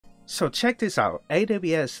So check this out.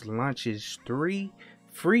 AWS launches 3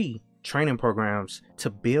 free training programs to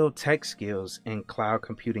build tech skills in cloud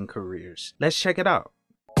computing careers. Let's check it out.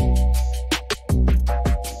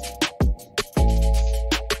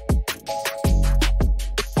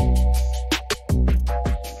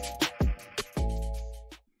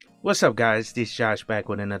 What's up guys, this is Josh back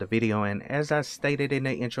with another video, and as I stated in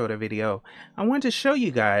the intro of the video, I wanted to show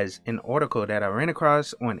you guys an article that I ran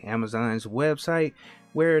across on Amazon's website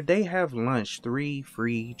where they have launched 3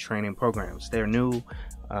 free training programs. They're new,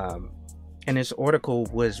 and this article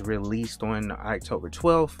was released on October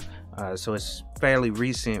 12th, so it's fairly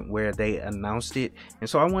recent where they announced it, and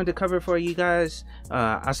so I wanted to cover it for you guys.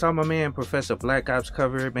 I saw my man Professor Black Ops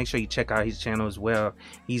cover it. Make sure you check out his channel as well.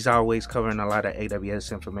 He's always covering a lot of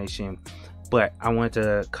AWS information, but I want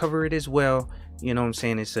to cover it as well. You know what I'm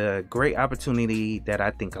saying? It's a great opportunity that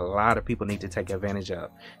I think a lot of people need to take advantage of.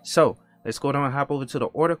 So let's go down and hop over to the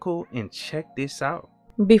article and check this out.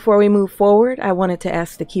 Before we move forward, I wanted to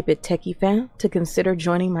ask the KeepItTechie fam to consider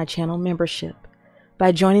joining my channel membership.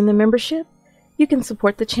 By joining the membership, you can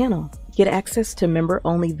support the channel, get access to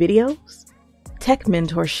member-only videos, tech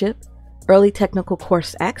mentorship, early technical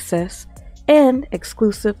course access, and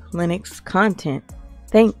exclusive Linux content.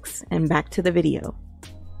 Thanks, and back to the video.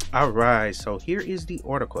 All right, so here is the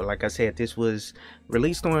article. Like I said, this was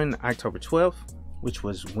released on October 12th, which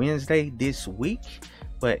was Wednesday this week,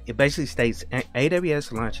 but it basically states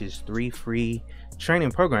AWS launches 3 free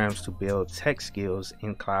training programs to build tech skills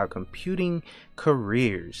in cloud computing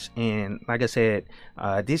careers. And like I said,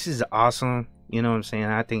 this is awesome. You know what I'm saying?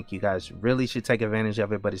 I think you guys really should take advantage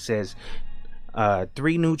of it. But it says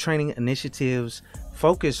 3 new training initiatives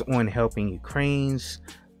focus on helping Ukrainians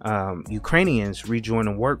rejoin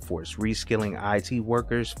the workforce, reskilling IT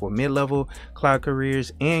workers for mid-level cloud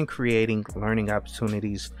careers, and creating learning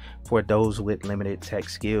opportunities for those with limited tech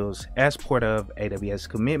skills as part of AWS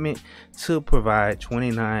commitment to provide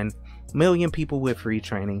 29 million people with free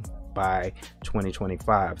training by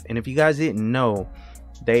 2025. And if you guys didn't know,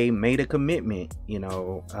 they made a commitment, you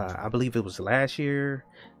know, I believe it was last year,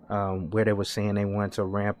 where they were saying they wanted to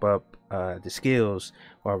ramp up the skills,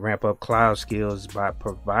 or ramp up cloud skills, by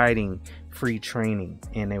providing free training,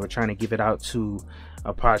 and they were trying to give it out to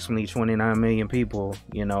approximately 29 million people,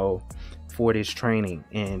 you know, for this training,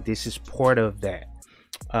 and this is part of that.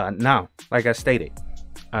 Now, like I stated,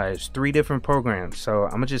 it's 3 different programs, so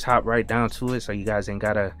I'm gonna just hop right down to it so you guys ain't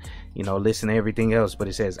gotta, you know, listen to everything else. But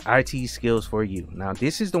it says IT skills for you. Now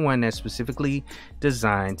this is the one that's specifically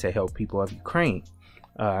designed to help people of Ukraine.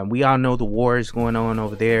 We all know the war is going on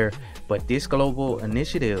over there, but this global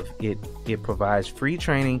initiative, it provides free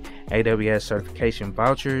training, AWS certification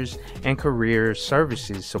vouchers, and career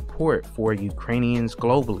services support for Ukrainians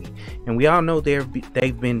globally. And we all know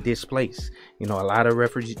they've been displaced. You know, a lot of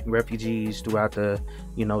refugees throughout the,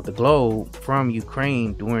 you know, the globe from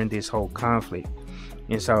Ukraine during this whole conflict.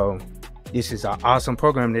 And so this is an awesome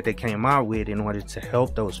program that they came out with in order to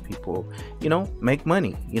help those people, you know, make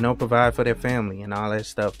money, you know, provide for their family and all that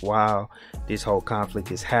stuff while this whole conflict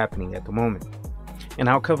is happening at the moment. And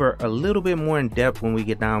I'll cover a little bit more in depth when we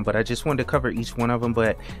get down, but I just wanted to cover each one of them.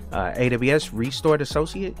 But AWS Restored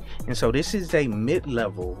Associate, and so this is a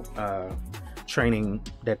mid-level training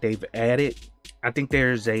that they've added. I think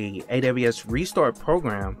there's a AWS Restart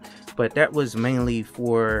program, but that was mainly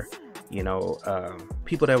for, you know,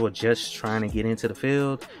 people that were just trying to get into the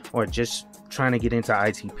field, or just trying to get into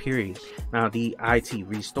IT period. Now the IT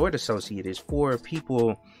Restored Associate is for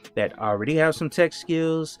people that already have some tech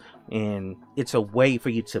skills, and it's a way for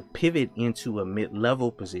you to pivot into a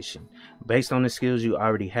mid-level position based on the skills you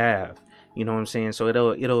already have. You know what I'm saying? So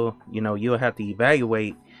it'll you know, you'll have to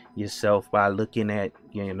evaluate yourself by looking at,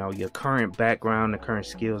 you know, your current background, the current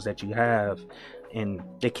skills that you have, and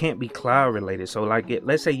they can't be cloud related. So like,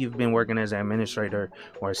 let's say you've been working as an administrator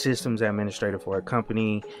or a systems administrator for a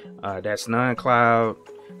company that's non-cloud,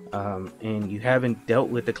 and you haven't dealt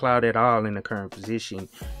with the cloud at all in the current position.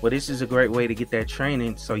 Well, this is a great way to get that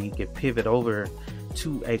training so you can pivot over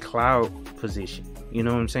to a cloud position. You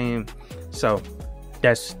know what I'm saying? So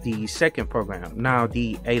that's the second program. Now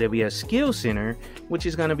the AWS Skill Center, which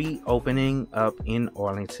is going to be opening up in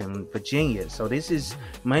Arlington, Virginia. So this is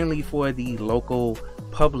mainly for the local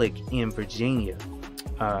public in Virginia,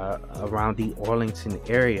 around the Arlington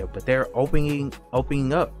area. But they're opening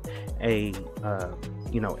up a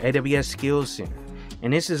you know, AWS Skill Center,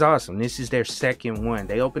 and this is awesome. This is their second one.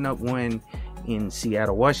 They opened up one in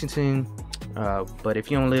Seattle, Washington. But if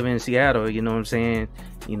you don't live in Seattle, you know what I'm saying,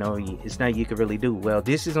 you know, it's not you can really do. Well,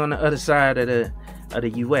 this is on the other side of the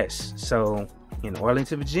US. So in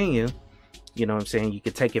Arlington, Virginia, You know what I'm saying? You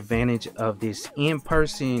can take advantage of this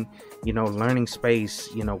in-person, learning space,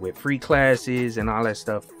 with free classes and all that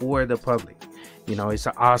stuff for the public. It's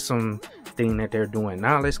an awesome thing that they're doing.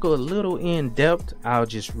 Now let's go a little in depth. I'll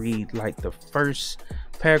just read like the first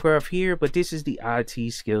paragraph here, but this is the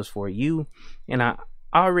IT skills for you. And I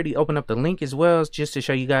already opened up the link as well, just to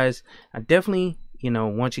show you guys. I definitely,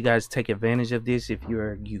 want you guys to take advantage of this. If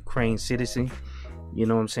you're a Ukraine citizen,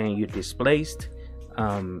 you're displaced,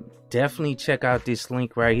 definitely check out this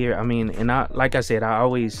link right here. I mean, and like I said, I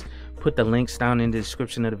always put the links down in the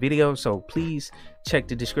description of the video, so please check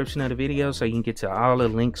the description of the video so you can get to all the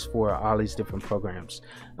links for all these different programs.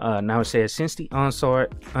 Now it says, since the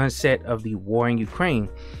onset of the war in Ukraine,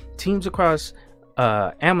 teams across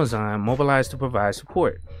Amazon mobilized to provide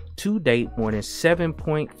support. To date, more than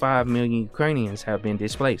 7.5 million Ukrainians have been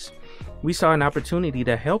displaced. We saw an opportunity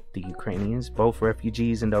to help the Ukrainians, both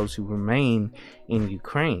refugees and those who remain in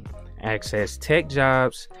Ukraine, access tech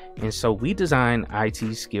jobs, and so we designed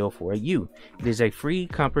IT Skill for You. It is a free,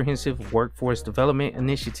 comprehensive workforce development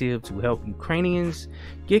initiative to help Ukrainians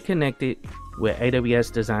get connected with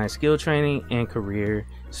AWS design skill training and career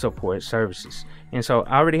support services. And so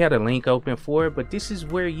I already had a link open for it, but this is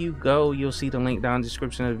where you go. You'll see the link down in the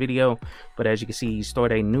description of the video. But as you can see, you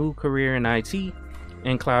start a new career in IT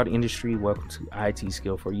and cloud industry. Welcome to IT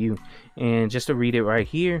Skill for You. And just to read it right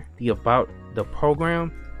here, about the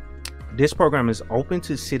program. This program is open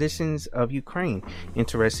to citizens of Ukraine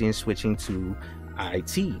interested in switching to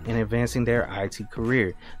IT and advancing their IT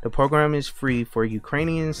career. The program is free for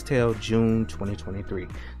Ukrainians till June 2023.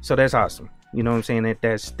 So that's awesome. You know what I'm saying?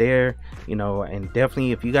 That's there, and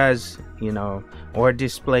definitely if you guys, are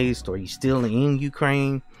displaced or you're still in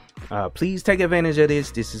Ukraine, please take advantage of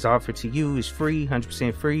this. This is offered to you. It's free,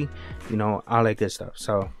 100% free, all that good stuff.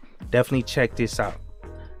 So definitely check this out.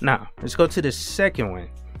 Now let's go to the second one.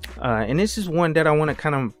 And this is one that I want to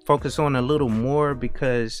kind of focus on a little more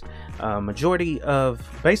because based on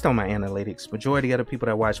my analytics, majority of the people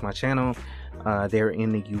that watch my channel, they're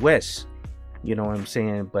in the US. You know what I'm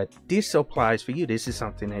saying? But this applies for you. This is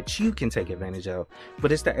something that you can take advantage of.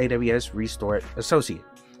 But it's the AWS Restart Associate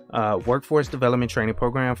Workforce Development Training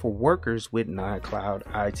Program for workers with non-cloud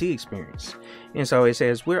IT experience. And so it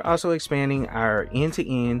says, we're also expanding our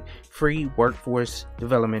end-to-end free workforce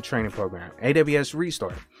development training program, AWS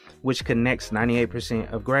Restart, which connects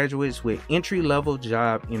 98% of graduates with entry-level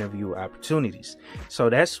job interview opportunities. So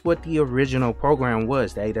that's what the original program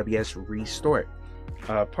was, the AWS Restart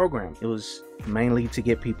program. It was mainly to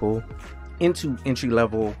get people into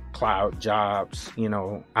entry-level cloud jobs,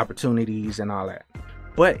 opportunities and all that.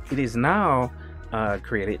 But it is now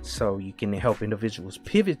created so you can help individuals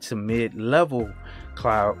pivot to mid-level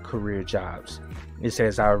cloud career jobs. It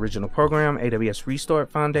says our original program, AWS Restart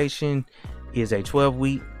Foundation, is a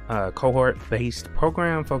 12-week cohort-based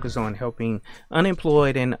program focused on helping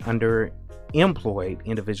unemployed and underemployed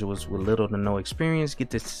individuals with little to no experience get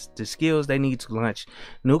the skills they need to launch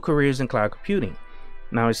new careers in cloud computing.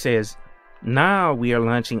 Now it says, now we are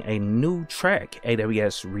launching a new track,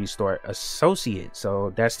 AWS Restart Associate.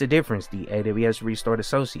 So that's the difference, the AWS Restart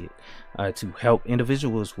Associate, to help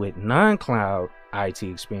individuals with non-cloud IT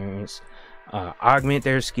experience augment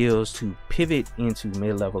their skills to pivot into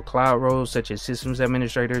mid-level cloud roles such as systems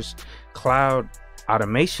administrators, cloud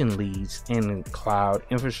automation leads, and cloud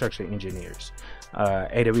infrastructure engineers.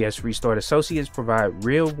 AWS Restart Associates provide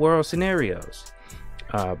real-world scenarios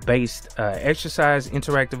based exercise,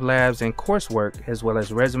 interactive labs, and coursework, as well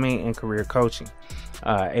as resume and career coaching.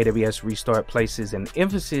 AWS Restart places an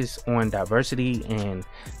emphasis on diversity and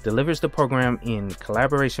delivers the program in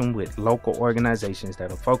collaboration with local organizations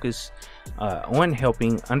that are focused on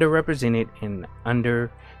helping underrepresented and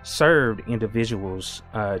underserved individuals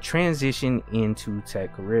transition into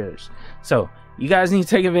tech careers. So you guys need to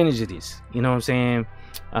take advantage of this. You know what I'm saying?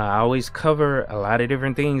 I always cover a lot of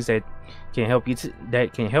different things that can help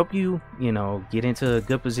you get into a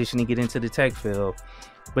good position to get into the tech field,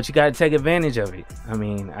 but you got to take advantage of it. I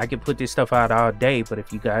mean, I could put this stuff out all day, but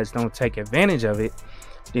if you guys don't take advantage of it,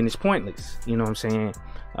 then it's pointless. You know what I'm saying?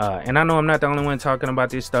 And I know I'm not the only one talking about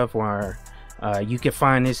this stuff, or you can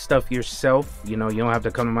find this stuff yourself. You don't have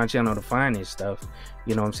to come to my channel to find this stuff.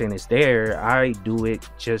 You know what I'm saying? It's there. I do it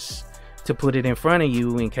just to put it in front of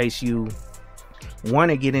you in case you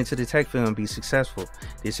want to get into the tech field and be successful.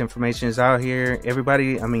 This information is out here.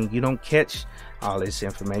 Everybody, I mean, you don't catch all this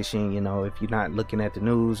information, if you're not looking at the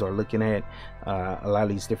news or looking at a lot of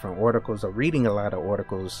these different articles or reading a lot of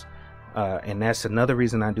articles. And that's another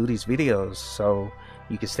reason I do these videos, so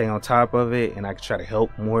you can stay on top of it, and I can try to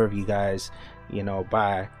help more of you guys,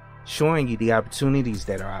 by showing you the opportunities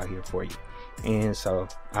that are out here for you. And so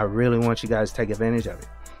I really want you guys to take advantage of it.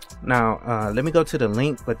 Now let me go to the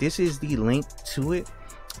link, but this is the link to it.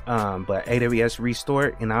 But AWS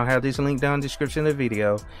Restore, and I'll have this link down in the description of the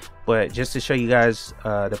video. But just to show you guys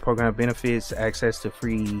the program benefits: access to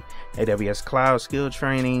free AWS cloud skill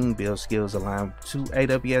training, build skills aligned to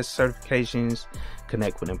AWS certifications,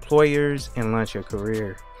 connect with employers, and launch your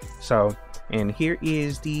career. So, and here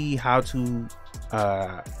is the how to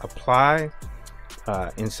apply.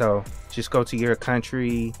 And so just go to your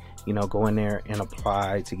country, you know, go in there and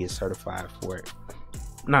apply to get certified for it.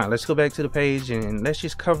 Now let's go back to the page and let's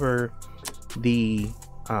just cover the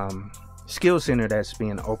skill center that's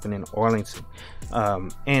being opened in Arlington.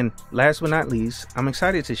 And last but not least, I'm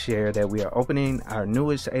excited to share that we are opening our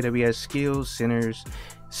newest AWS skills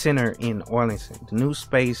center in Arlington. The new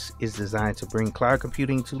space is designed to bring cloud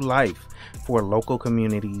computing to life for local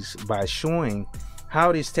communities by showing how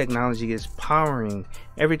this technology is powering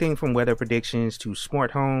everything from weather predictions to smart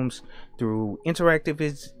homes through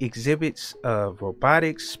interactive exhibits of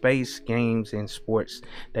robotics, space, games, and sports.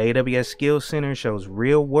 The AWS Skills Center shows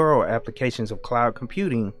real-world applications of cloud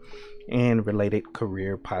computing and related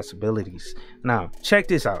career possibilities. Now, check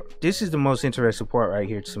this out. This is the most interesting part right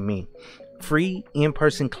here to me. Free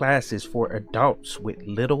in-person classes for adults with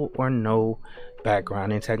little or no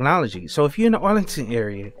background in technology. So if you're in the Arlington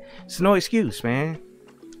area, it's no excuse, man.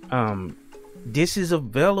 This is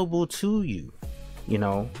available to you, you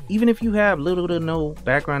know, even if you have little to no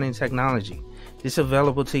background in technology. This is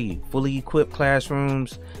available to you. Fully equipped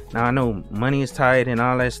classrooms. Now I know money is tight and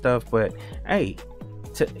all that stuff, but hey,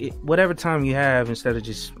 whatever time you have, instead of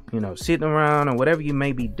just, you know, sitting around or whatever you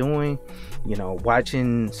may be doing, you know,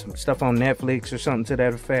 watching some stuff on Netflix or something to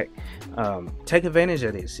that effect, take advantage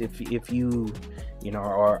of this. If you know,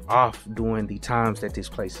 are off during the times that this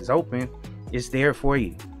place is open, it's there for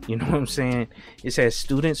you. You know what I'm saying? It says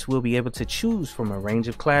students will be able to choose from a range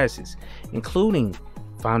of classes, including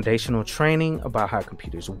foundational training about how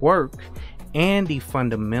computers work and the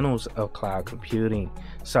fundamentals of cloud computing.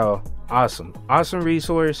 So awesome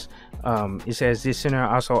resource. It says this center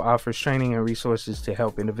also offers training and resources to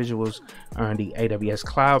help individuals earn the AWS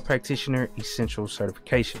Cloud Practitioner Essential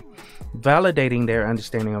Certification, validating their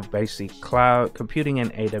understanding of basic cloud computing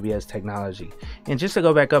and AWS technology. And just to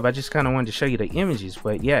go back up, I just kind of wanted to show you the images,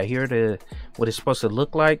 but yeah, here are what it's supposed to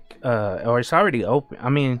look like. Or it's already open. I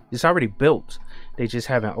mean, it's already built. They just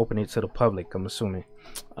haven't opened it to the public, I'm assuming.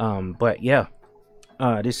 But yeah,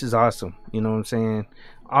 this is awesome. You know what I'm saying?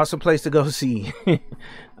 Awesome place to go see.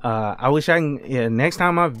 I wish I can, yeah, next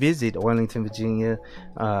time I visit Arlington, Virginia,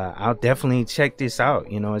 I'll definitely check this out.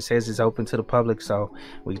 You know, it says it's open to the public, so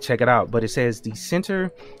we can check it out. But it says the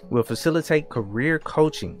center will facilitate career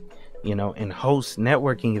coaching, you know, and host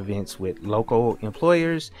networking events with local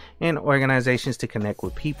employers and organizations to connect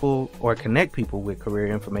people with career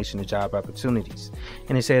information and job opportunities.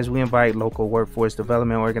 And it says we invite local workforce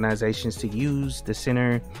development organizations to use the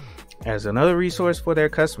center as another resource for their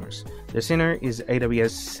customers. The center is AWS'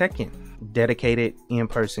 second dedicated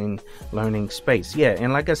in-person learning space. Yeah,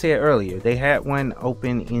 and like I said earlier, they had one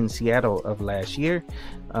open in Seattle of last year,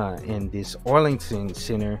 and this Arlington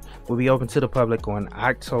center will be open to the public on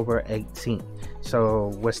October 18th.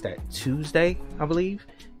 So what's that, Tuesday, I believe?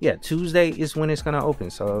 Yeah, Tuesday is when it's gonna open,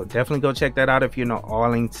 so definitely go check that out if you're in the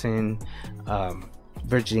Arlington,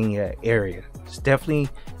 Virginia area. It's definitely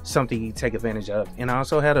something you take advantage of. And I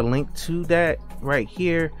also had a link to that right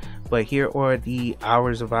here, but here are the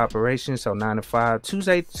hours of operation. So 9 to 5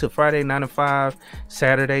 Tuesday to Friday, 9 to 5,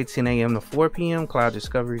 Saturday 10 a.m. to 4 p.m. Cloud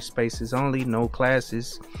discovery spaces only, no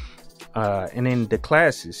classes. And then the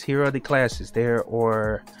classes, here are the classes. There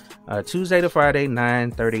are Tuesday to Friday,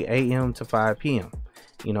 9:30 a.m. to 5 p.m.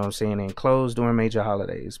 You know what I'm saying, and closed during major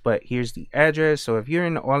holidays. But here's the address. So if you're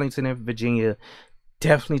in Arlington, Virginia,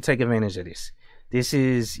 definitely take advantage of this. This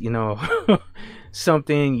is, you know,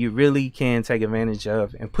 something you really can take advantage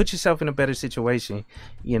of and put yourself in a better situation,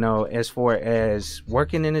 you know, as far as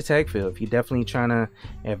working in the tech field. If you're definitely trying to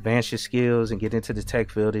advance your skills and get into the tech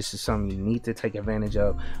field, this is something you need to take advantage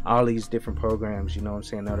of. All these different programs, you know what I'm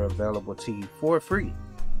saying, that are available to you for free.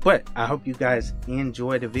 But I hope you guys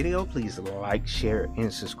enjoyed the video. Please like, share,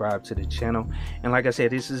 and subscribe to the channel. And like I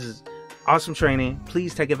said, this is awesome training.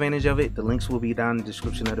 Please take advantage of it. The links will be down in the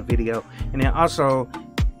description of the video. And then also,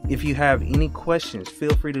 if you have any questions,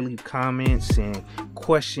 feel free to leave comments and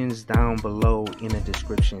questions down below in the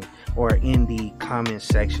description or in the comment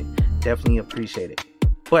section. Definitely appreciate it.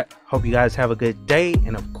 But hope you guys have a good day,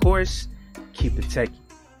 and of course, keep it techie.